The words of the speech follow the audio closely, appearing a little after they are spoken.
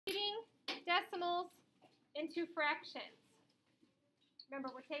into fractions. Remember,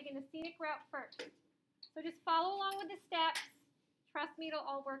 we're taking the scenic route first. So just follow along with the steps. Trust me, it'll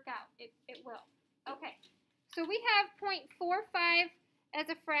all work out. It will. Okay. So we have 0.45 as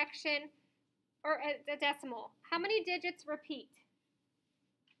a fraction, or as a decimal. How many digits repeat?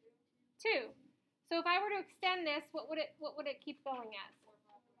 2. So if I were to extend this, what would it keep going as?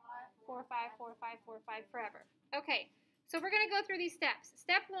 4, 5, 4, 5, 4, 5, forever. Okay. So we're going to go through these steps.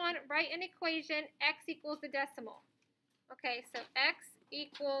 Step 1, write an equation, x equals the decimal. Okay, so x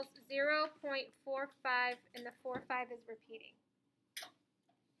equals 0.45, and the 4, 5 is repeating.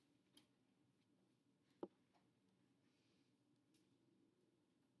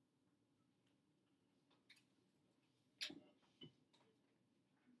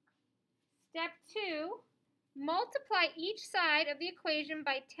 Step 2, multiply each side of the equation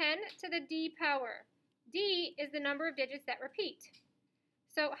by 10 to the d power. D is the number of digits that repeat.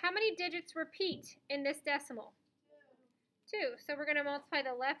 So how many digits repeat in this decimal? 2. So we're going to multiply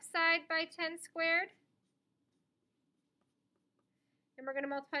the left side by 10 squared. And we're going to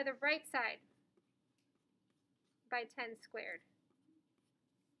multiply the right side by 10 squared.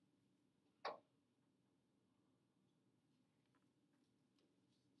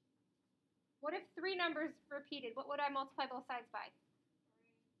 What if 3 numbers repeated? What would I multiply both sides by?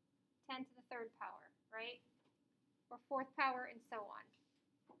 10 to the 3rd power, right? Or 4th power, and so on.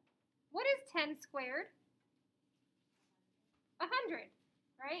 What is 10 squared? 100,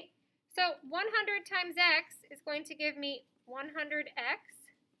 right? So 100 times x is going to give me 100x.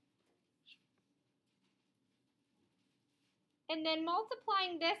 And then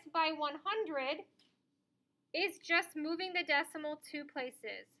multiplying this by 100 is just moving the decimal 2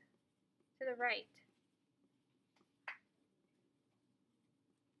 places to the right.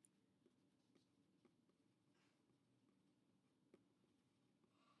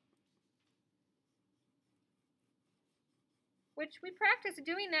 Which we practiced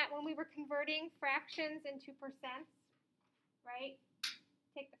doing that when we were converting fractions into percents, right?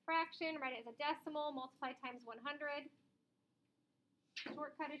 Take the fraction, write it as a decimal, multiply times 100.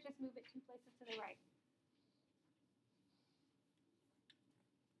 Shortcut is just move it 2 places to the right.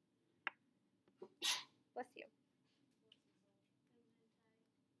 Bless you.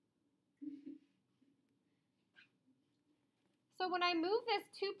 So when I move this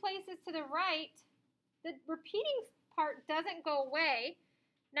 2 places to the right, the repeating part doesn't go away.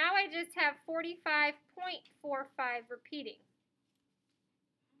 Now I just have 45.45 repeating.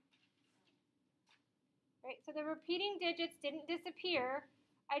 Right, so the repeating digits didn't disappear.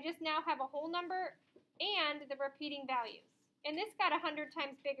 I just now have a whole number and the repeating values. And this got 100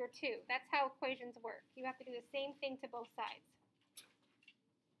 times bigger too. That's how equations work. You have to do the same thing to both sides.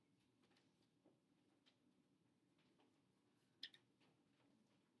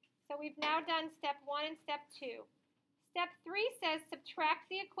 So we've now done step 1 and step 2. Step 3 says subtract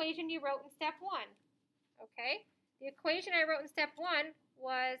the equation you wrote in step 1. Okay? The equation I wrote in step 1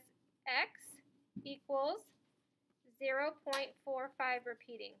 was x equals 0.45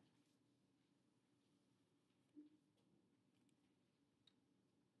 repeating.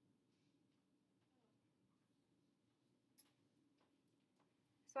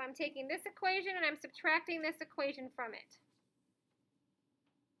 So I'm taking this equation and I'm subtracting this equation from it.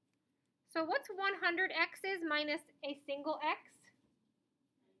 So what's 100 x's minus a single x?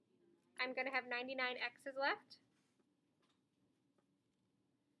 I'm going to have 99 x's left.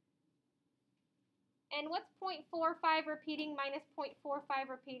 And what's 0.45 repeating minus 0.45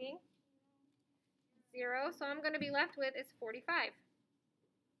 repeating? 0. So I'm going to be left with is 45.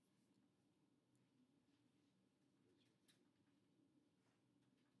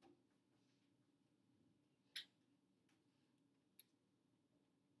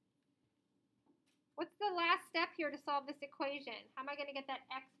 What's the last step here to solve this equation? How am I going to get that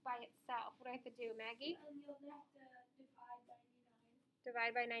x by itself? What do I have to do, Maggie? You'll have to divide by 99.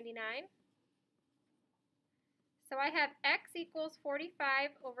 Divide by 99. So I have x equals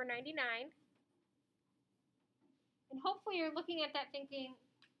 45 over 99. And hopefully you're looking at that thinking,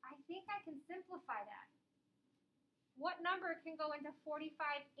 I think I can simplify that. What number can go into 45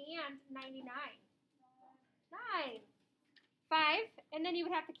 and 99? 9. 5. And then you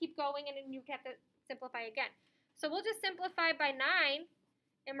would have to keep going, and then you would have to simplify again. So we'll just simplify by 9,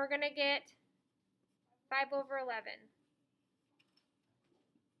 and we're going to get 5 over 11.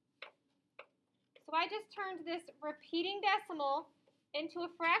 So I just turned this repeating decimal into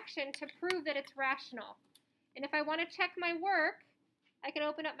a fraction to prove that it's rational. And if I want to check my work, I can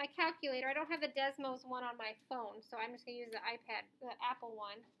open up my calculator. I don't have the Desmos one on my phone, so I'm just going to use the iPad, the Apple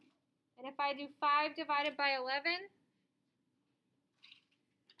one. And if I do 5 divided by 11,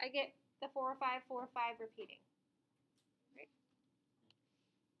 I get the 405, 405 repeating. Right?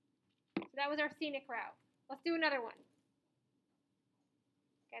 So that was our scenic route. Let's do another one.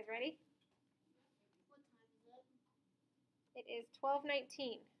 You guys ready? What time is it? It is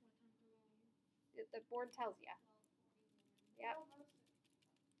 12:19. The board tells you. Yep.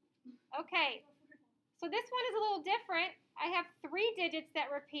 Okay. So this one is a little different. I have 3 digits that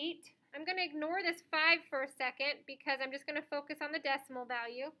repeat. I'm going to ignore this 5 for a second because I'm just going to focus on the decimal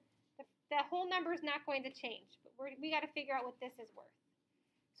value. The whole number is not going to change, but we got to figure out what this is worth.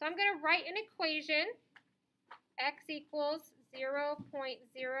 So I'm going to write an equation, x equals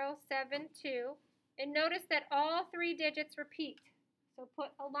 0.072, and notice that all 3 digits repeat. So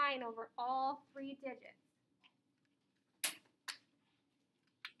put a line over all 3 digits.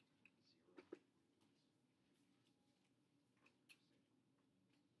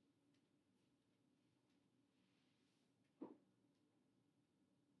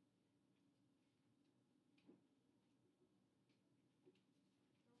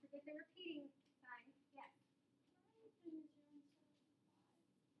 Don't forget the repeating sign. Yes.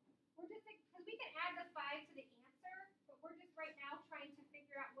 We're just, because we can add the 5 to the answer, but we're just right now trying to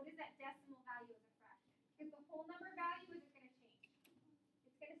figure out what is that decimal value of the fraction. Because the whole number value isn't going to change.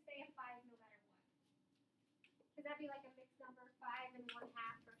 It's going to stay a 5 no matter what. Could that be like a mixed number, 5 and 1/2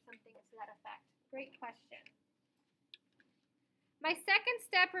 or something to that effect? Great question. My second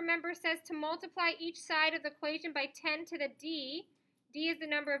step, remember, says to multiply each side of the equation by 10 to the d. D is the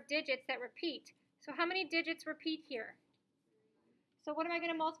number of digits that repeat. So how many digits repeat here? So what am I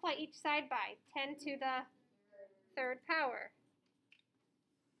going to multiply each side by? 10 to the 3rd power.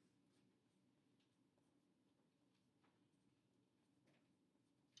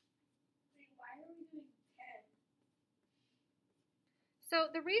 Wait, why are we doing 10? So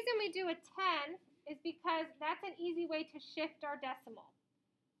the reason we do a 10 is because that's an easy way to shift our decimal,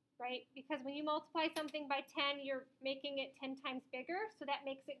 right? Because when you multiply something by 10, you're making it 10 times bigger, so that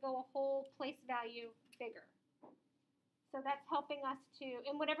makes it go a whole place value bigger. So that's helping us to,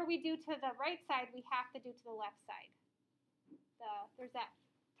 and whatever we do to the right side, we have to do to the left side. There's that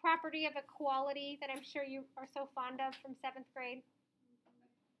property of equality that I'm sure you are so fond of from 7th grade.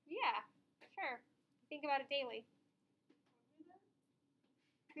 Yeah, sure. Think about it daily.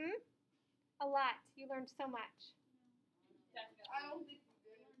 A lot. You learned so much. I don't think we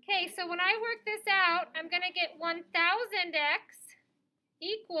did. Okay, so when I work this out, I'm going to get 1000x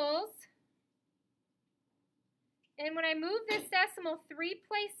equals, and when I move this decimal 3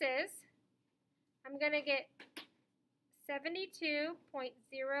 places, I'm going to get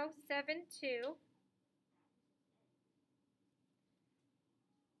 72.072.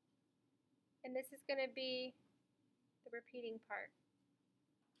 And this is going to be the repeating part.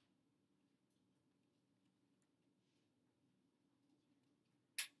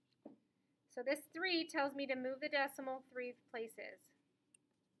 So this 3 tells me to move the decimal 3 places.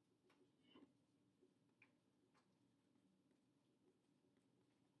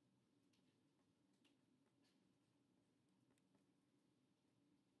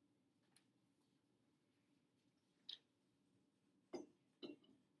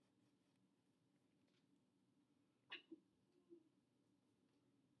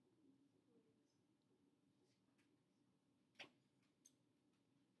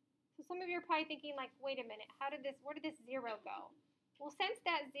 So some of you are probably thinking like, wait a minute, where did this 0 go? Well, since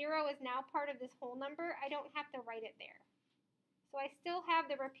that 0 is now part of this whole number, I don't have to write it there. So I still have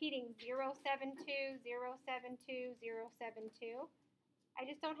the repeating 072, 072, 072. I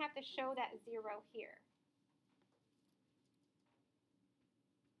just don't have to show that 0 here.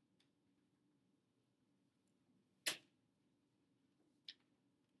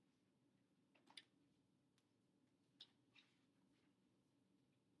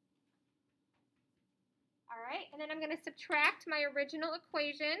 All right, and then I'm going to subtract my original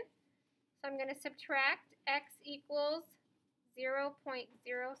equation. So I'm going to subtract x equals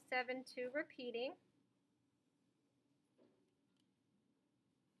 0.072 repeating.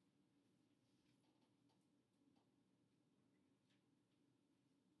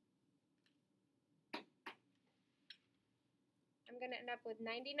 I'm going to end up with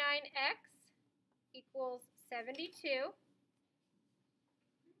 99x equals 72.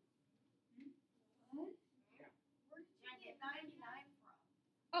 Where did you get 99 from?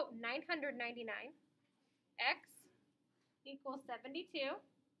 Oh, 999. X equals 72.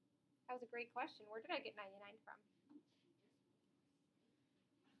 That was a great question. Where did I get 99 from?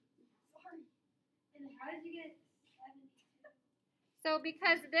 Sorry. And how did you get 72? So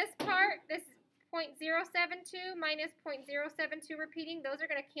because this part, this 0.072 minus 0.072 repeating, those are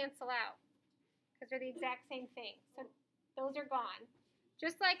going to cancel out because they're the exact same thing. So those are gone.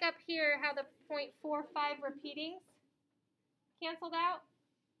 Just like up here, how the 0.45 repeatings canceled out.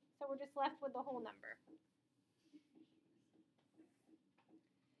 So we're just left with the whole number.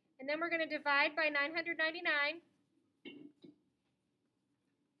 And then we're going to divide by 999.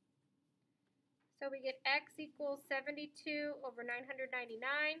 So we get x equals 72 over 999,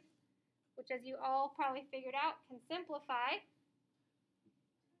 which, as you all probably figured out, can simplify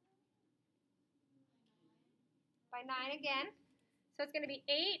by 9 again. So it's going to be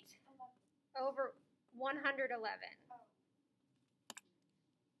 8 over 111.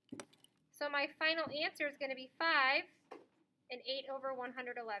 So my final answer is going to be 5 and 8 over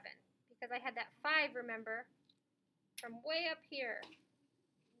 111, because I had that 5, remember, from way up here.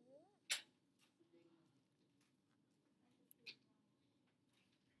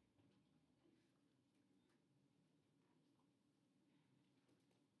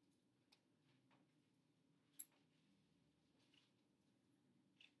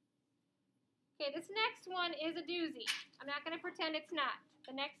 Okay, this next one is a doozy. I'm not going to pretend it's not.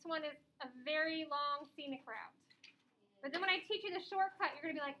 The next one is a very long scenic route. But then when I teach you the shortcut, you're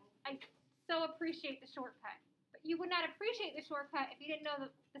going to be like, I so appreciate the shortcut. But you would not appreciate the shortcut if you didn't know the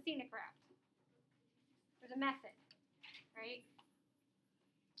scenic route. There's a method, right?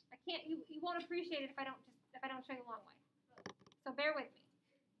 I can't. You won't appreciate it if I don't show you the long way. So bear with me.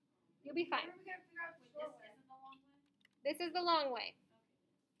 You'll be fine. This is the long way.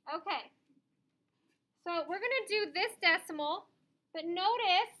 Okay. So we're going to do this decimal, but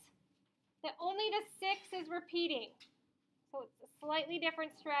notice that only the 6 is repeating. So it's a slightly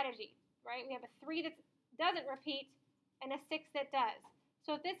different strategy, right? We have a 3 that doesn't repeat and a 6 that does.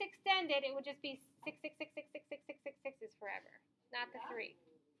 So if this extended, it would just be 6, 6, 6, 6, 6, 6, 6, 6, 6 forever, not the 3.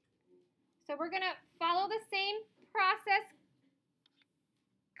 So we're going to follow the same process,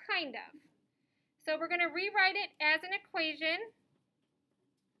 kind of. So we're going to rewrite it as an equation.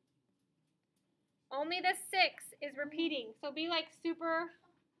 Only the 6 is repeating. So be like super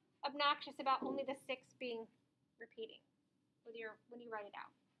obnoxious about only the 6 being repeating when you write it out.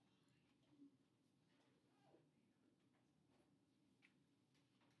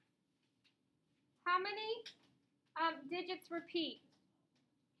 How many digits repeat?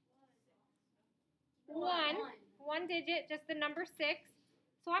 1. 1 digit, just the number 6.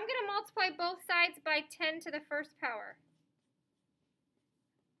 So I'm going to multiply both sides by 10 to the first power.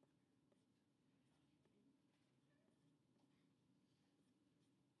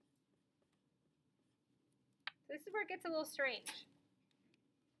 This is where it gets a little strange.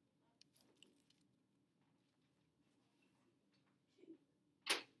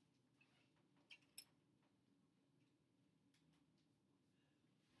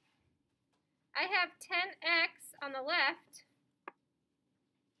 I have 10x on the left.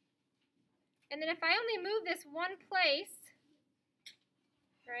 And then if I only move this one place,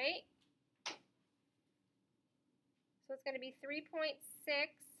 right? So it's going to be 3.6.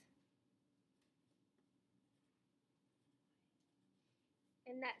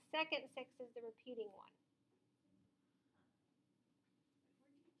 And that second 6 is the repeating one.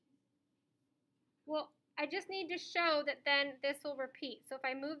 Well, I just need to show that then this will repeat. So if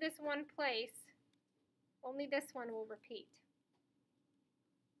I move this one place, only this one will repeat.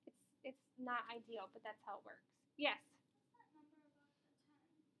 It's not ideal, but that's how it works. Yes?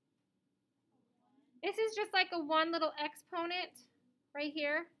 This is just like a one little exponent right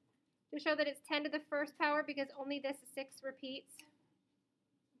here to show that it's 10 to the first power because only this 6 repeats.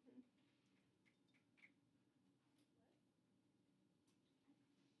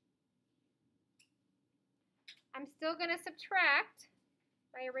 I'm still going to subtract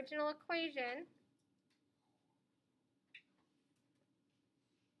my original equation.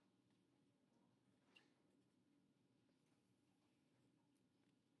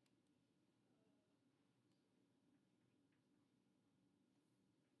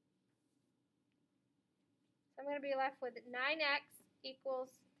 So I'm going to be left with 9x equals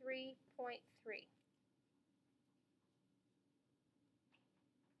 3.3.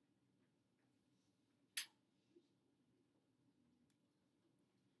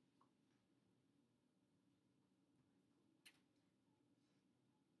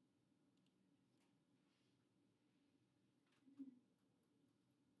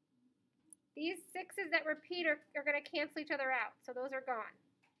 These 6's that repeat are going to cancel each other out, so those are gone.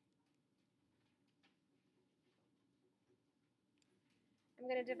 I'm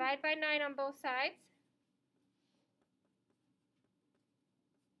going to divide by 9 on both sides.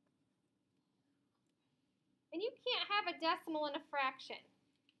 And you can't have a decimal in a fraction.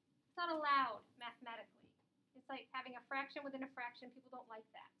 It's not allowed mathematically. It's like having a fraction within a fraction. People don't like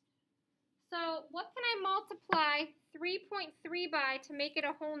that. So what can I multiply 3.3 by to make it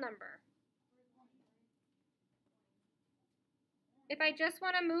a whole number? If I just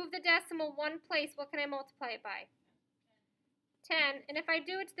want to move the decimal one place, what can I multiply it by? 10. And if I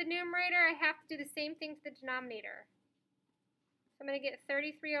do it to the numerator, I have to do the same thing to the denominator. So I'm going to get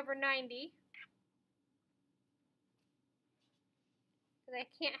 33 over 90. Because I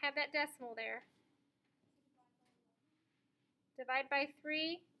can't have that decimal there. Divide by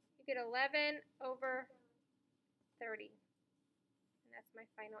 3, you get 11 over 30. And that's my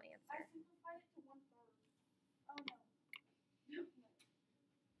final answer. I simplified it to 1/3. Oh no.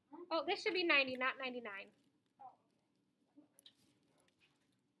 Oh, this should be 90, not 99. Oh.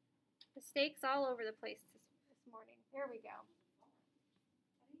 Mistakes all over the place this morning. There we go.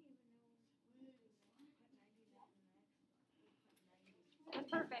 That's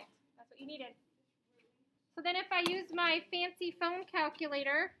perfect. That's what you needed. So then if I use my fancy phone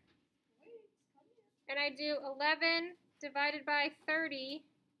calculator and I do 11 divided by 30,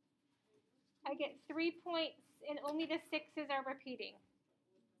 I get 3 points and only the 6's are repeating.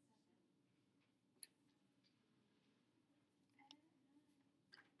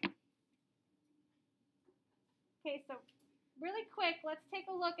 Okay, so really quick, let's take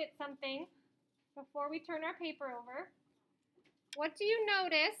a look at something before we turn our paper over. What do you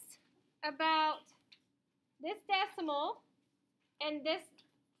notice about this decimal and this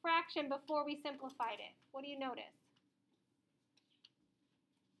fraction before we simplified it? What do you notice?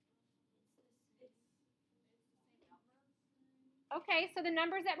 Okay, so the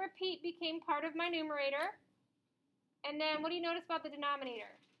numbers that repeat became part of my numerator. And then what do you notice about the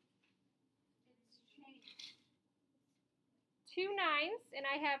denominator? Two nines, and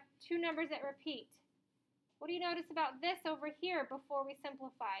I have two numbers that repeat. What do you notice about this over here before we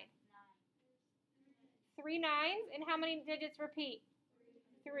simplified? 3 nines, and how many digits repeat?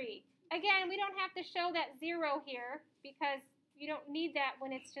 3. Again, we don't have to show that 0 here because you don't need that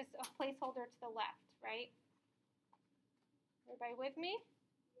when it's just a placeholder to the left, right? Everybody with me?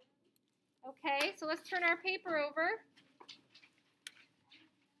 Okay, so let's turn our paper over.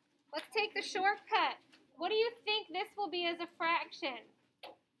 Let's take the shortcut. What do you think this will be as a fraction?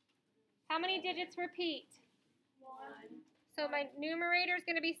 How many digits repeat? 1. So my numerator is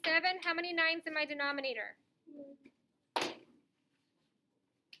going to be 7. How many 9's in my denominator?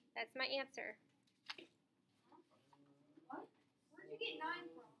 That's my answer. What? Where'd you get 9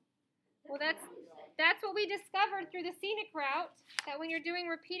 from? Well, that's what we discovered through the scenic route, that when you're doing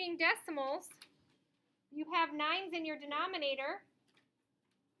repeating decimals, you have 9's in your denominator.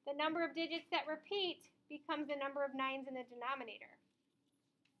 The number of digits that repeat becomes the number of 9's in the denominator.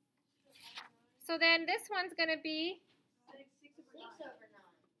 So then this one's going to be 6 over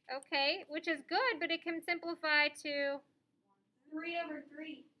 9. okay, which is good, but it can simplify to 3 over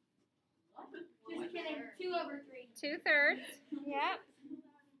 3. Just kidding. 2 over 3. 2/3. Yep.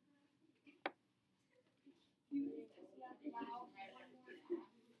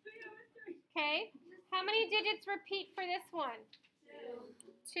 Okay. How many digits repeat for this one?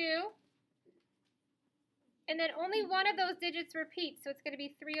 2. And then only one of those digits repeats, so it's going to be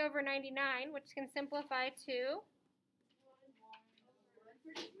 3 over 99, which can simplify to?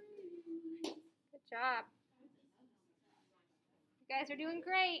 Good job. You guys are doing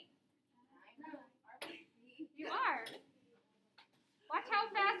great. You are. Watch how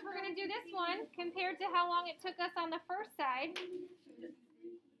fast we're going to do this one compared to how long it took us on the first side.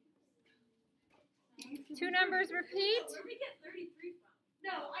 2 numbers repeat. Where did we get 33 from?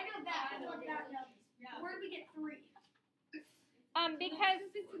 No, I know that. I know that. Where did we get 3? Because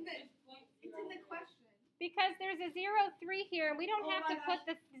It's in the question. because there's a 0, 3 here, and we don't have to put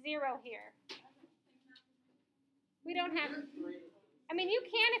the 0 here. We don't have. I mean, you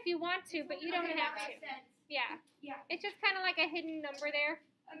can if you want to, but you don't have to. Yeah. Yeah. It's just kind of like a hidden number there.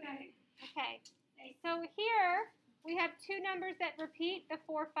 Okay. Okay. So here we have 2 numbers that repeat, the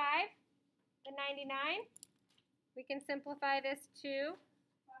 4, 5, the 99. We can simplify this to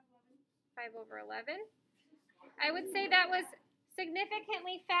 5 over 11. I would say that was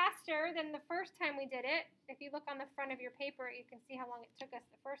significantly faster than the first time we did it. If you look on the front of your paper, you can see how long it took us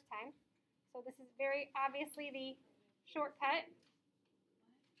the first time. So this is very obviously the shortcut.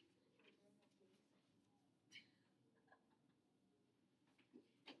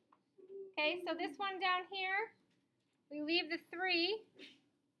 Okay, so this one down here, we leave the 3.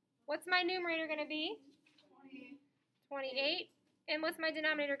 What's my numerator going to be? 28. And what's my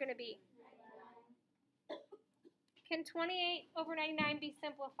denominator going to be? Can 28 over 99 be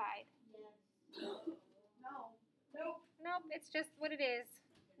simplified? No. Nope. Nope, it's just what it is.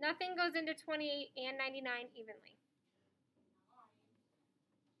 Nothing goes into 28 and 99 evenly.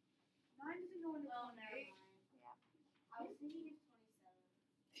 Mine doesn't go into 28. I was thinking it's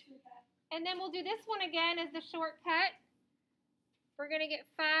 27. And then we'll do this one again as the shortcut. We're going to get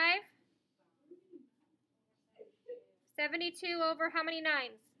 5. 72 over how many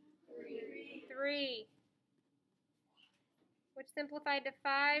 9s? 3. Which simplified to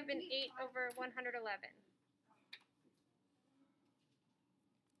 5 and 8 over 111.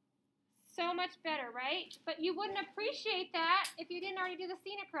 So much better, right? But you wouldn't appreciate that if you didn't already do the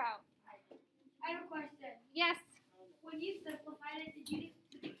scenic route. I have a question. Yes. When you simplified it, did you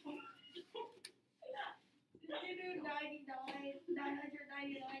do 999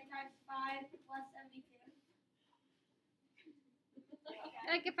 times 5 plus 72?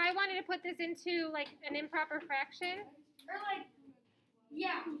 Like if I wanted to put this into like an improper fraction, Or like,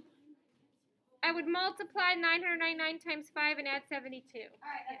 yeah. I would multiply 999 times 5 and add 72.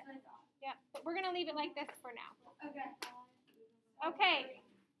 Alright, that's what I thought. Yeah, but we're going to leave it like this for now. Okay. Okay,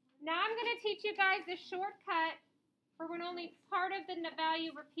 now I'm going to teach you guys the shortcut for when only part of the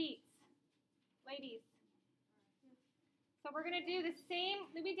value repeats. Ladies. So we're going to do the same.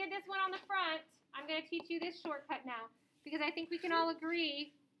 We did this one on the front. I'm going to teach you this shortcut now because I think we can all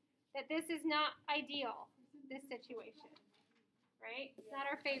agree that this is not ideal, this situation. Right? It's not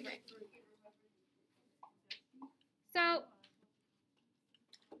our favorite. So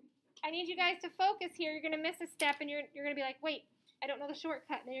I need you guys to focus here. You're going to miss a step and you're going to be like, wait, I don't know the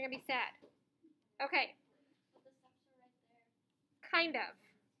shortcut. And then you're going to be sad. Okay. Kind of.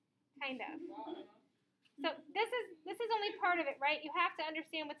 So this is only part of it, right? You have to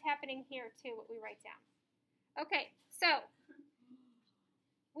understand what's happening here too, what we write down. Okay, so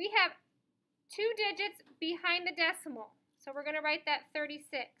we have 2 digits behind the decimal. So we're going to write that 36.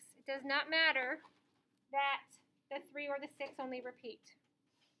 It does not matter that the 3 or the 6 only repeat.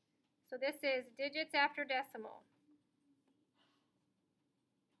 So this is digits after decimal.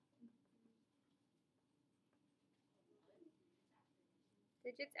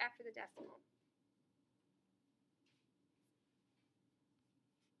 Digits after the decimal.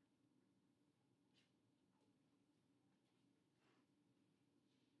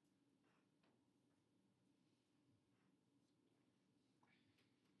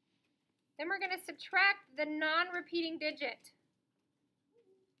 Then we're going to subtract the non-repeating digit.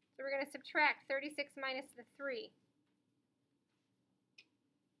 So we're going to subtract 36 minus the 3.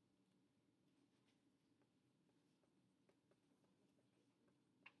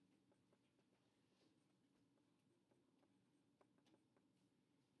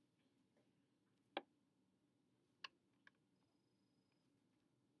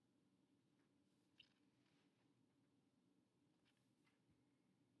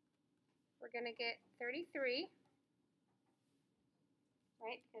 We're going to get 33,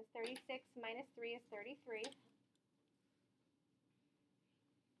 right? Because 36 minus 3 is 33.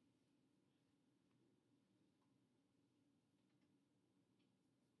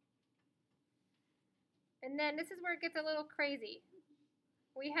 And then this is where it gets a little crazy.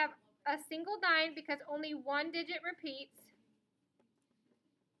 We have a single 9 because only one digit repeats.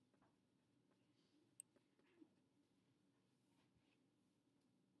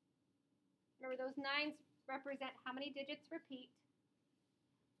 Remember, those 9s represent how many digits repeat.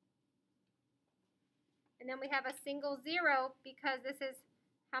 And then we have a single 0 because this is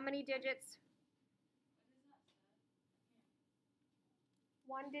how many digits?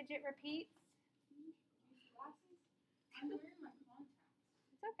 One digit repeats. I'm wearing my contacts.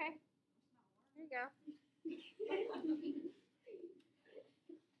 It's okay. There you go.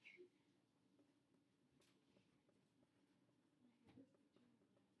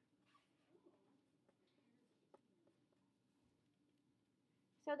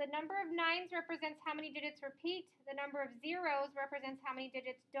 So the number of 9s represents how many digits repeat. The number of 0s represents how many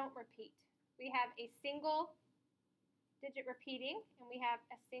digits don't repeat. We have a single digit repeating, and we have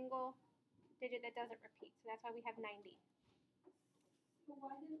a single digit that doesn't repeat. So that's why we have 90. So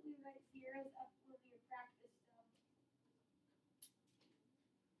why didn't we write zeros up when we practiced them?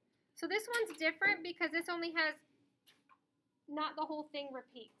 So this one's different because this only has not the whole thing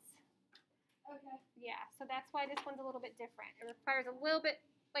repeats. Okay. Yeah, so that's why this one's a little bit different. It requires a little bit,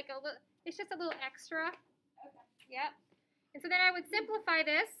 it's just a little extra. Okay. Yep. And so then I would simplify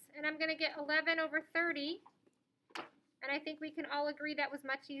this, and I'm going to get 11 over 30. And I think we can all agree that was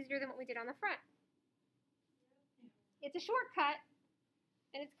much easier than what we did on the front. It's a shortcut,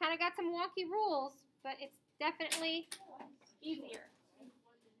 and it's kind of got some wonky rules, but it's definitely easier.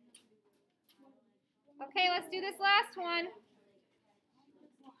 Okay, let's do this last one.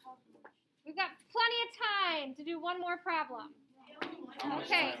 We've got plenty of time to do one more problem.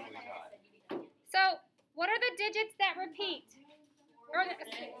 Okay. So, what are the digits that repeat?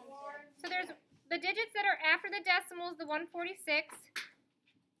 So there's the digits that are after the decimals, the 146.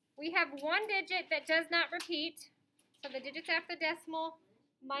 We have one digit that does not repeat. So the digits after the decimal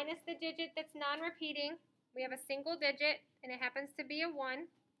minus the digit that's non-repeating. We have a single digit, and it happens to be a 1.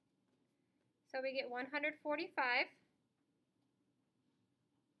 So we get 145.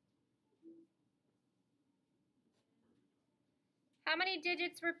 How many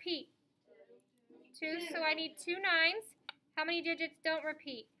digits repeat? 2. So I need 2 9s. How many digits don't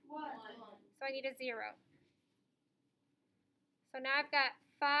repeat? 1. So I need a 0. So now I've got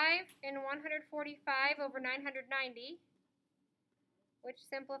 5 and 145 over 990, which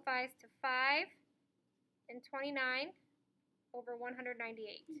simplifies to 5 and 29 over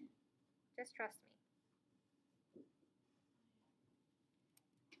 198. Just trust me.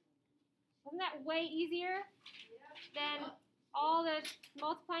 Wasn't that way easier than all the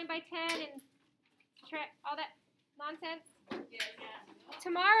multiplying by 10 and all that nonsense?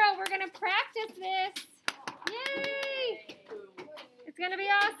 Tomorrow we're going to practice this. Yay! It's going to be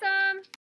awesome.